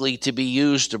likely to be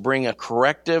used to bring a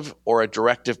corrective or a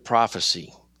directive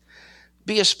prophecy.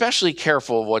 Be especially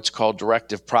careful of what's called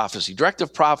directive prophecy.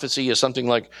 Directive prophecy is something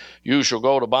like, you shall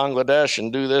go to Bangladesh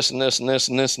and do this and this and this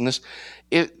and this and this.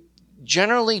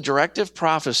 Generally, directive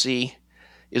prophecy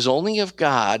is only of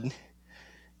God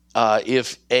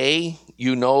if A,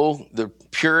 you know the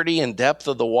purity and depth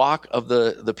of the walk of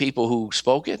the people who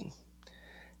spoke it,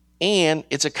 and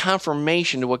it's a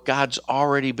confirmation to what God's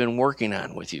already been working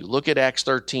on with you. Look at Acts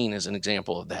 13 as an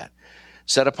example of that.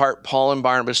 Set apart Paul and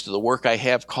Barnabas to the work I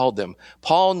have called them.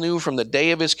 Paul knew from the day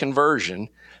of his conversion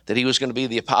that he was going to be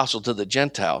the apostle to the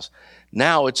Gentiles.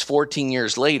 Now it's 14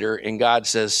 years later, and God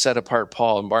says, set apart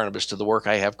Paul and Barnabas to the work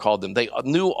I have called them. They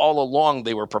knew all along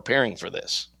they were preparing for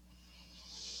this.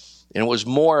 And it was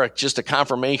more just a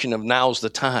confirmation of now's the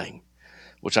time.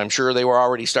 which I'm sure they were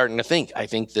already starting to think, I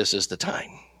think this is the time.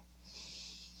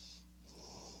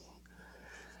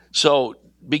 So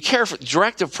be careful.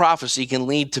 Directive prophecy can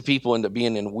lead to people into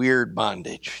being in weird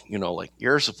bondage. Like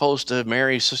you're supposed to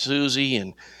marry Susie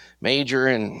and major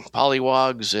in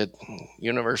pollywogs at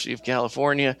University of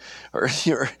California, or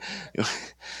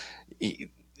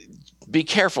be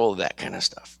careful of that kind of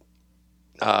stuff.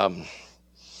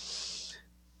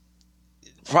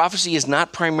 Prophecy is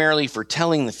not primarily for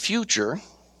telling the future.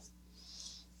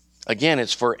 Again,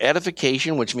 it's for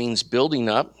edification, which means building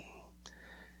up.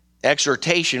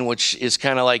 Exhortation, which is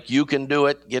kind of like, you can do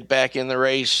it, get back in the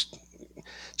race.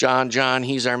 John,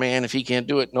 he's our man. If he can't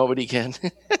do it, nobody can.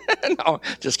 No,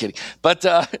 just kidding. But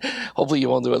hopefully you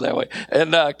won't do it that way.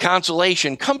 And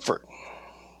consolation, comfort.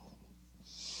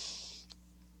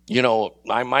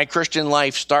 My Christian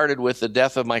life started with the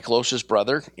death of my closest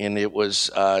brother, and it was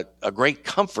a great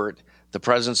comfort, the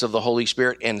presence of the Holy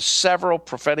Spirit, and several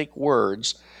prophetic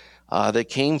words that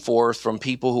came forth from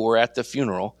people who were at the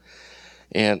funeral,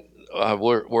 and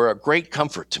were a great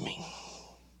comfort to me.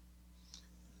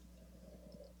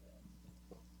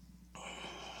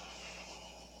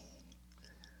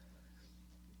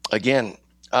 Again,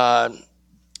 the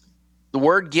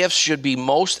word gifts should be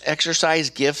most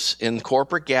exercised gifts in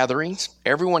corporate gatherings.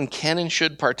 Everyone can and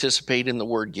should participate in the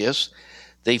word gifts.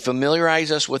 They familiarize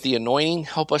us with the anointing,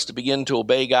 help us to begin to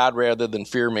obey God rather than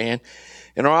fear man,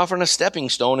 and are often a stepping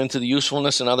stone into the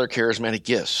usefulness and other charismatic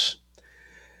gifts.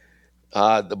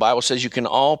 The Bible says you can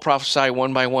all prophesy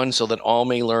one by one so that all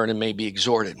may learn and may be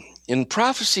exhorted. In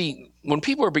prophecy, when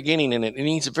people are beginning in it, it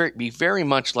needs to be very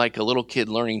much like a little kid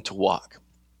learning to walk.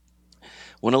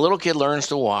 When a little kid learns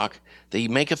to walk, they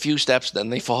make a few steps, then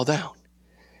they fall down.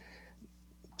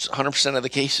 It's 100% of the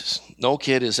cases. No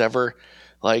kid has ever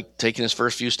taken his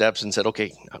first few steps and said,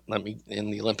 okay, let me in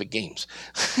the Olympic Games.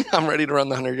 I'm ready to run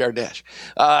the 100-yard dash.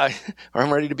 Or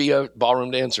I'm ready to be a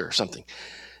ballroom dancer or something.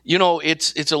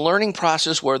 It's a learning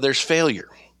process where there's failure.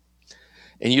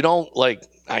 And you don't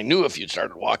I knew if you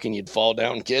started walking, you'd fall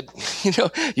down, kid.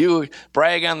 You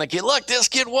brag on the kid. Look, this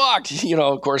kid walked.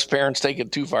 Of course, parents take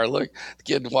it too far. Look, the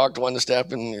kid walked one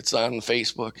step, and it's on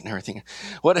Facebook and everything.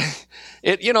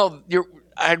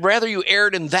 I'd rather you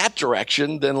erred in that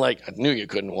direction than I knew you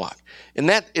couldn't walk. And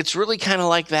it's really kind of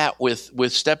like that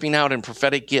with stepping out in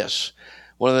prophetic gifts.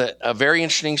 A very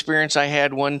interesting experience I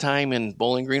had one time in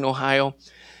Bowling Green, Ohio.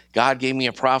 God gave me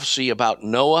a prophecy about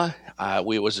Noah.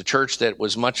 It was a church that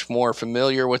was much more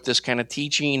familiar with this kind of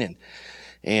teaching,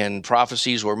 and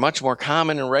prophecies were much more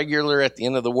common and regular at the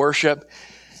end of the worship.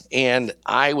 And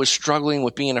I was struggling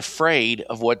with being afraid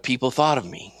of what people thought of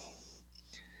me.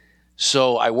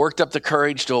 So I worked up the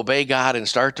courage to obey God and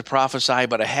start to prophesy,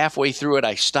 but halfway through it,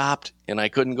 I stopped and I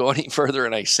couldn't go any further,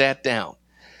 and I sat down.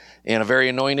 And a very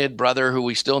anointed brother who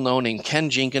we still know named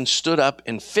Ken Jenkins stood up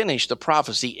and finished the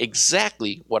prophecy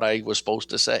exactly what I was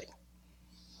supposed to say.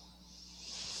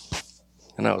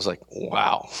 And I was like,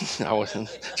 wow. I was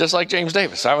just like James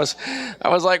Davis. I was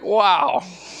like, wow.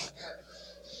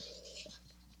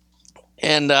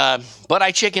 And but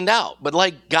I chickened out. But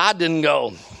God didn't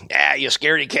go, you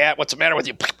scaredy cat, what's the matter with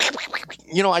you?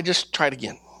 I just tried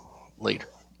again later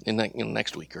in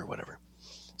next week or whatever.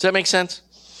 Does that make sense?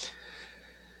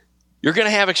 You're going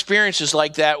to have experiences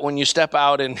like that when you step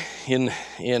out in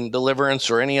deliverance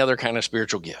or any other kind of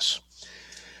spiritual gifts.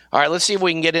 All right, let's see if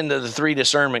we can get into the 3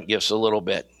 discernment gifts a little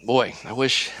bit. Boy, I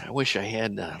wish I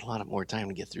had a lot more time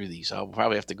to get through these. I'll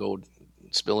probably have to go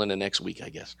spill into next week, I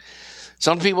guess.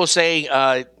 Some people say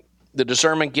the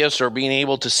discernment gifts are being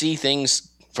able to see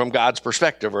things from God's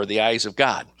perspective or the eyes of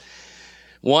God.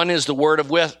 One is the word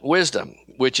of wisdom,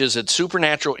 which is a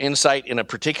supernatural insight in a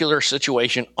particular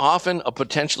situation, often a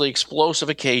potentially explosive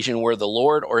occasion where the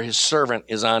Lord or his servant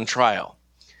is on trial.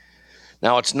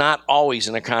 Now, it's not always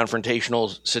in a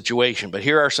confrontational situation, but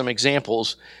here are some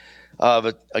examples of,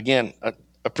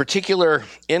 a particular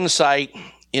insight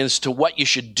as to what you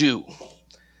should do.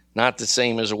 Not the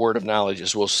same as a word of knowledge,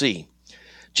 as we'll see.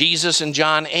 Jesus in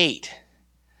John 8,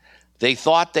 they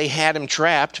thought they had him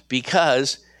trapped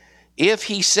because if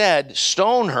he said,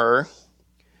 stone her,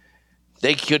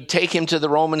 they could take him to the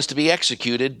Romans to be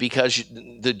executed because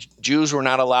the Jews were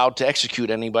not allowed to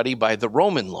execute anybody by the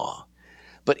Roman law.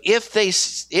 But if he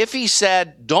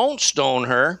said, don't stone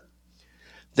her,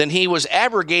 then he was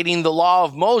abrogating the law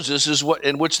of Moses,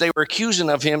 in which they were accusing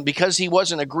of him because he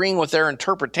wasn't agreeing with their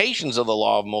interpretations of the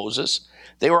law of Moses.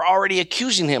 They were already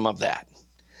accusing him of that.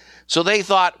 So they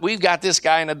thought, we've got this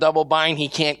guy in a double bind he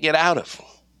can't get out of.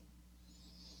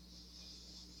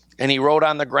 And he wrote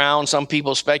on the ground. Some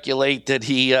people speculate that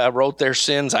he wrote their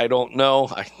sins. I don't know.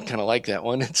 I kind of like that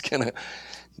one. It's kind of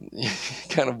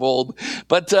kind of bold,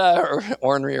 but or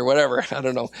ornery or whatever. I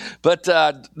don't know. But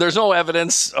there's no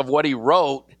evidence of what he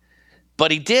wrote.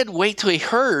 But he did wait till he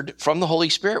heard from the Holy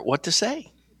Spirit what to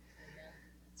say.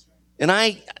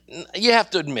 And you have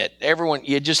to admit,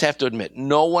 you just have to admit,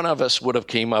 no one of us would have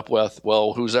came up with,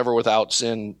 well, who's ever without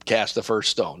sin cast the first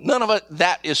stone. None of it.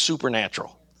 That is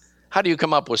supernatural. How do you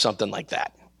come up with something like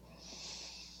that?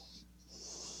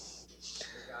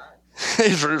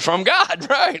 It's from God,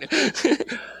 right?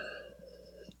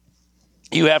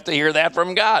 You have to hear that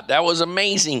from God. That was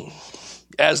amazing.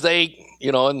 As they,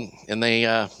 and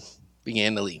they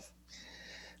began to leave.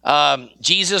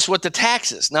 Jesus with the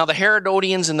taxes. Now the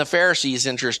Herodians and the Pharisees,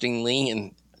 interestingly,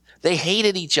 and they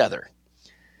hated each other.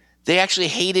 They actually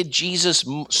hated Jesus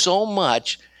so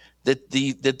much that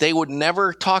they would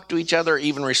never talk to each other,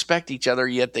 even respect each other,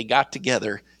 yet they got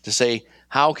together to say,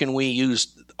 how can we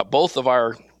use both of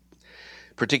our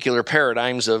particular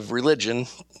paradigms of religion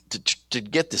to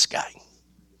get this guy?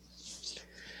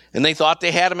 And they thought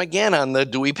they had him again on the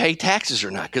do we pay taxes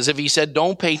or not? Because if he said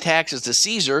don't pay taxes to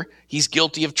Caesar, he's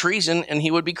guilty of treason and he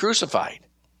would be crucified.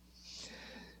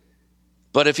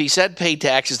 But if he said pay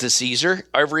taxes to Caesar,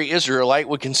 every Israelite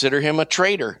would consider him a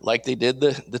traitor, like they did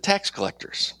the tax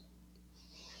collectors.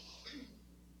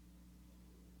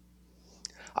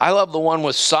 I love the one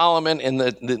with Solomon and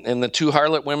the two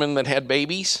harlot women that had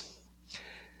babies.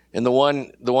 And the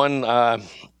one I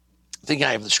think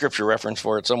I have the scripture reference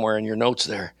for it somewhere in your notes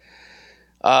there.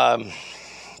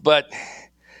 But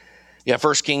yeah,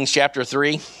 1 Kings chapter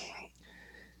 3.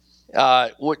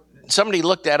 Somebody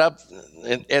looked that up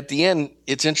at the end.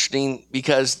 It's interesting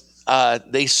because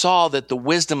they saw that the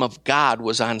wisdom of God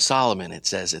was on Solomon, it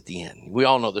says at the end. We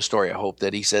all know the story, I hope,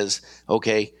 that he says,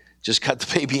 okay, just cut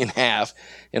the baby in half.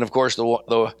 And of course,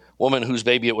 the woman whose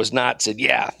baby it was not said,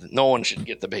 yeah, no one should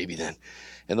get the baby then.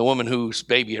 And the woman whose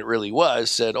baby it really was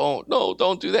said, oh, no,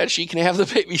 don't do that. She can have the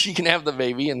baby. She can have the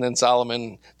baby. And then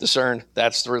Solomon discerned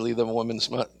that's really the woman's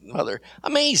mother.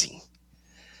 Amazing.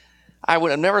 I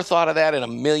would have never thought of that in a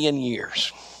million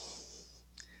years.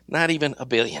 Not even a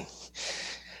billion.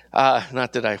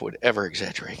 Not that I would ever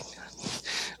exaggerate.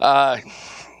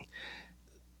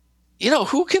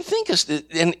 Who can think of it?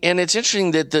 And it's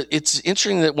interesting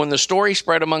that when the story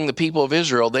spread among the people of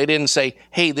Israel, they didn't say,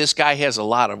 hey, this guy has a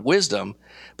lot of wisdom,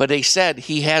 but they said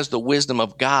he has the wisdom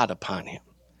of God upon him.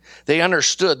 They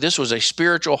understood this was a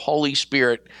spiritual Holy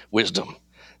Spirit wisdom.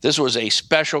 This was a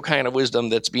special kind of wisdom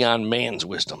that's beyond man's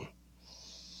wisdom.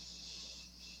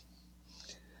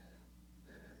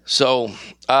 So,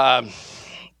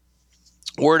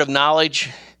 word of knowledge.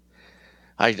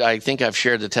 I think I've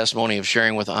shared the testimony of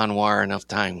sharing with Anwar enough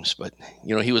times, but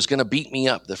he was going to beat me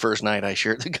up the first night I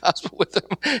shared the gospel with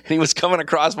him, and he was coming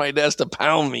across my desk to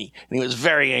pound me, and he was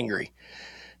very angry.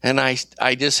 And I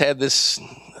just had this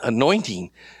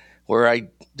anointing where I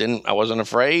wasn't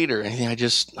afraid or anything. I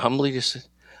just humbly said,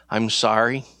 I'm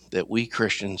sorry that we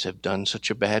Christians have done such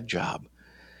a bad job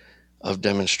of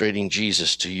demonstrating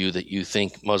Jesus to you that you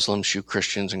think Muslims shoot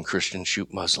Christians and Christians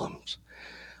shoot Muslims.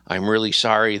 I'm really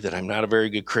sorry that I'm not a very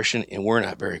good Christian and we're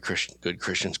not very good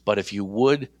Christians. But if you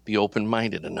would be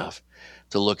open-minded enough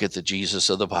to look at the Jesus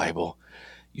of the Bible,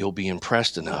 you'll be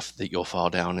impressed enough that you'll fall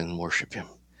down and worship him.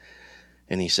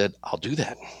 And he said, I'll do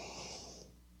that.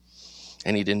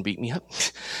 And he didn't beat me up.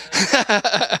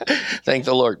 Thank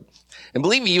the Lord. And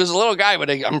believe me, he was a little guy, but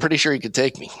I'm pretty sure he could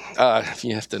take me. If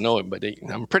you have to know him, but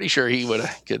I'm pretty sure he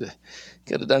could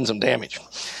have done some damage.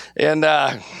 And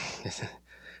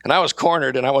I was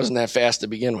cornered, and I wasn't that fast to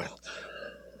begin with.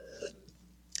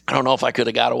 I don't know if I could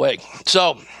have got away.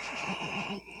 So,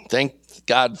 thank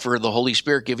God for the Holy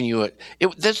Spirit giving you it.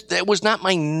 That was not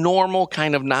my normal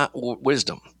kind of not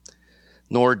wisdom,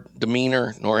 nor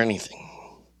demeanor, nor anything.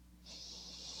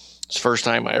 It's the first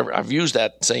time I've used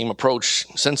that same approach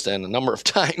since then a number of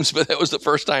times, but that was the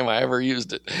first time I ever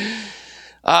used it.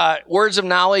 Words of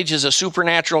knowledge is a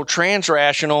supernatural,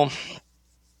 transrational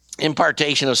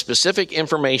impartation of specific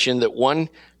information that one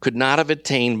could not have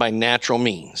attained by natural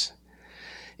means.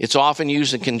 It's often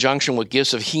used in conjunction with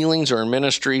gifts of healings or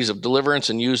ministries of deliverance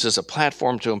and used as a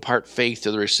platform to impart faith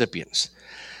to the recipients.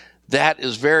 That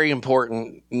is very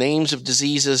important. Names of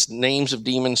diseases, names of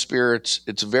demon spirits,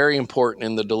 it's very important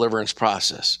in the deliverance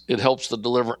process. It helps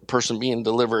the person being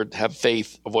delivered have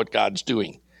faith of what God's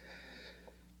doing.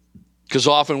 Because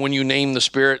often when you name the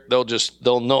spirit,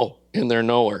 they'll know in their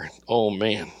knower, oh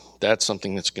man, that's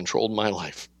something that's controlled my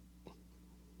life.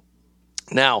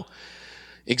 Now,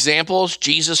 examples,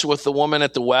 Jesus with the woman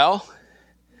at the well.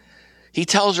 He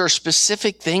tells her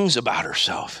specific things about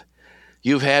herself.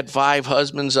 You've had 5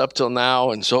 husbands up till now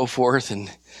and so forth.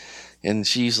 And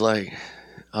she's like,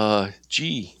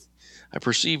 Gee, I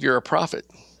perceive you're a prophet.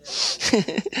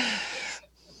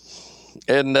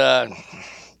 And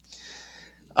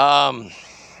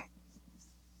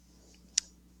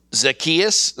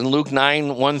Zacchaeus in Luke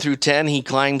 9, 1 through 10, he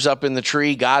climbs up in the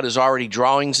tree. God is already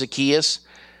drawing Zacchaeus.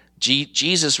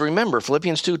 Jesus, remember,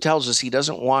 Philippians 2 tells us he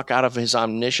doesn't walk out of his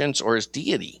omniscience or his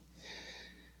deity.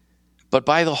 But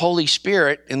by the Holy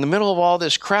Spirit, in the middle of all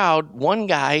this crowd, one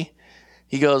guy,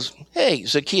 he goes, hey,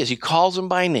 Zacchaeus. He calls him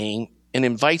by name and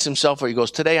invites himself, or he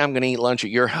goes, today I'm going to eat lunch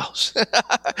at your house.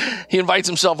 He invites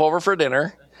himself over for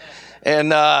dinner. And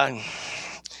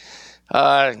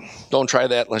don't try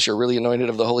that unless you're really anointed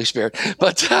of the Holy Spirit.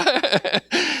 But,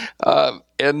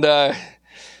 and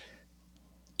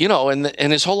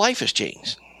his whole life has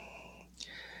changed.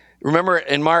 Remember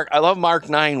in Mark, I love Mark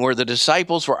 9, where the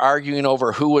disciples were arguing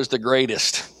over who was the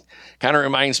greatest. Kind of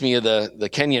reminds me of the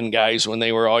Kenyan guys when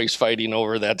they were always fighting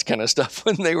over that kind of stuff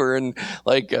when they were in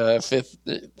like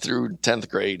 5th through 10th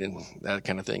grade and that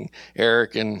kind of thing.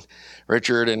 Eric and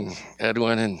Richard and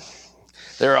Edwin, and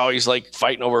they're always like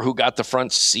fighting over who got the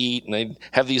front seat, and they'd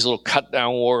have these little cut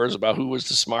down wars about who was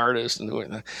the smartest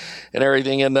and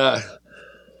everything. And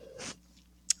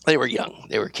they were young,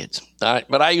 they were kids,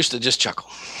 but I used to just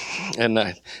chuckle. And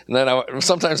then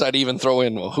sometimes I'd even throw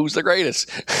in, well, who's the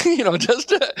greatest?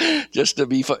 just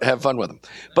to have fun with them.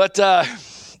 But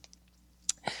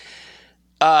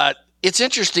it's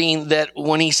interesting that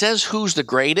when he says who's the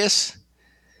greatest,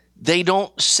 they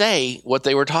don't say what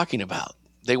they were talking about.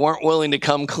 They weren't willing to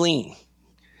come clean.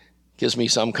 Gives me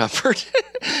some comfort.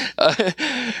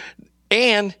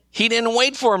 And he didn't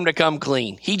wait for him to come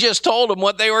clean. He just told them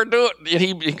what they were doing.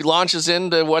 He launches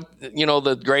into what,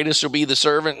 the greatest will be the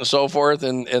servant and so forth.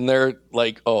 And they're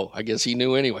like, oh, I guess he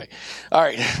knew anyway. All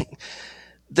right.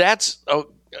 That's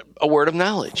a word of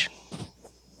knowledge.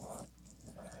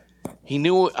 He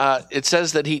knew, it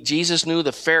says that Jesus knew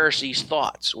the Pharisees'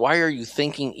 thoughts. Why are you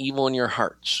thinking evil in your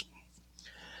hearts?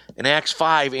 In Acts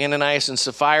 5, Ananias and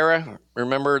Sapphira,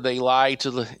 remember they lie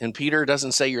and Peter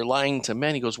doesn't say you're lying to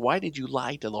men. He goes, why did you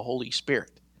lie to the Holy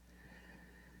Spirit?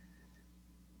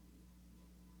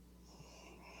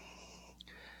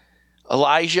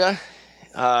 Elijah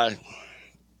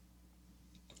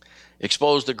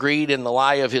exposed the greed and the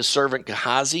lie of his servant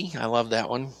Gehazi. I love that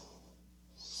one.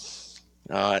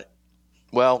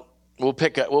 We'll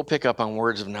pick up on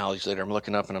words of knowledge later. I'm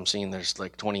looking up and I'm seeing there's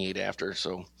like 28 after,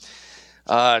 so...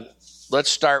 let's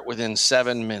start within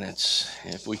 7 minutes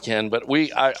if we can. But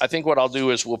I think what I'll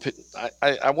do is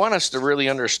I want us to really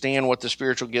understand what the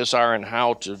spiritual gifts are and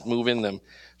how to move in them.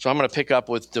 So I'm going to pick up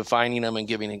with defining them and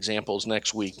giving examples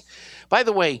next week. By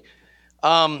the way,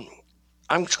 I'm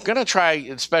going to try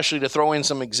especially to throw in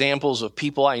some examples of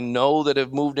people I know that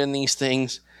have moved in these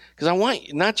things, because I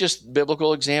want not just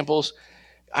biblical examples.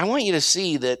 I want you to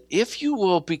see that if you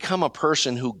will become a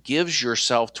person who gives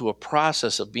yourself to a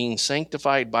process of being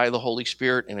sanctified by the Holy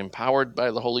Spirit and empowered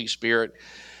by the Holy Spirit,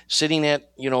 sitting at,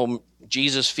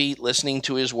 Jesus' feet, listening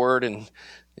to his word and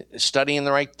studying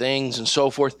the right things and so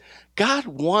forth, God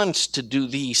wants to do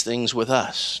these things with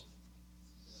us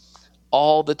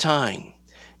all the time.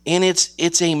 And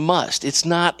it's a must. It's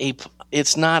not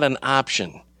an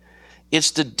option.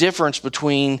 It's the difference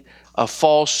between a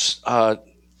false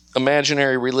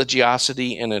imaginary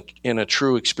religiosity and a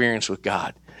true experience with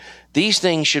God. These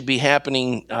things should be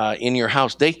happening in your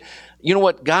house. You know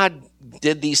what? God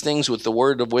did these things with the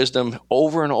word of wisdom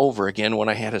over and over again when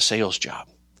I had a sales job.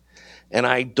 And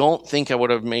I don't think I would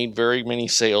have made very many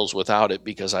sales without it,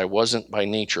 because I wasn't by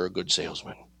nature a good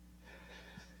salesman.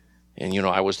 And,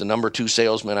 I was the number 2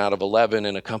 salesman out of 11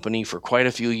 in a company for quite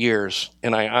a few years.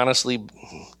 And I honestly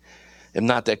am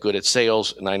not that good at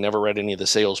sales, and I never read any of the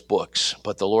sales books.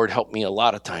 But the Lord helped me a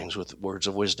lot of times with words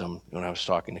of wisdom when I was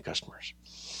talking to customers.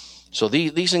 So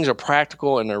these things are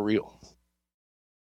practical and they're real.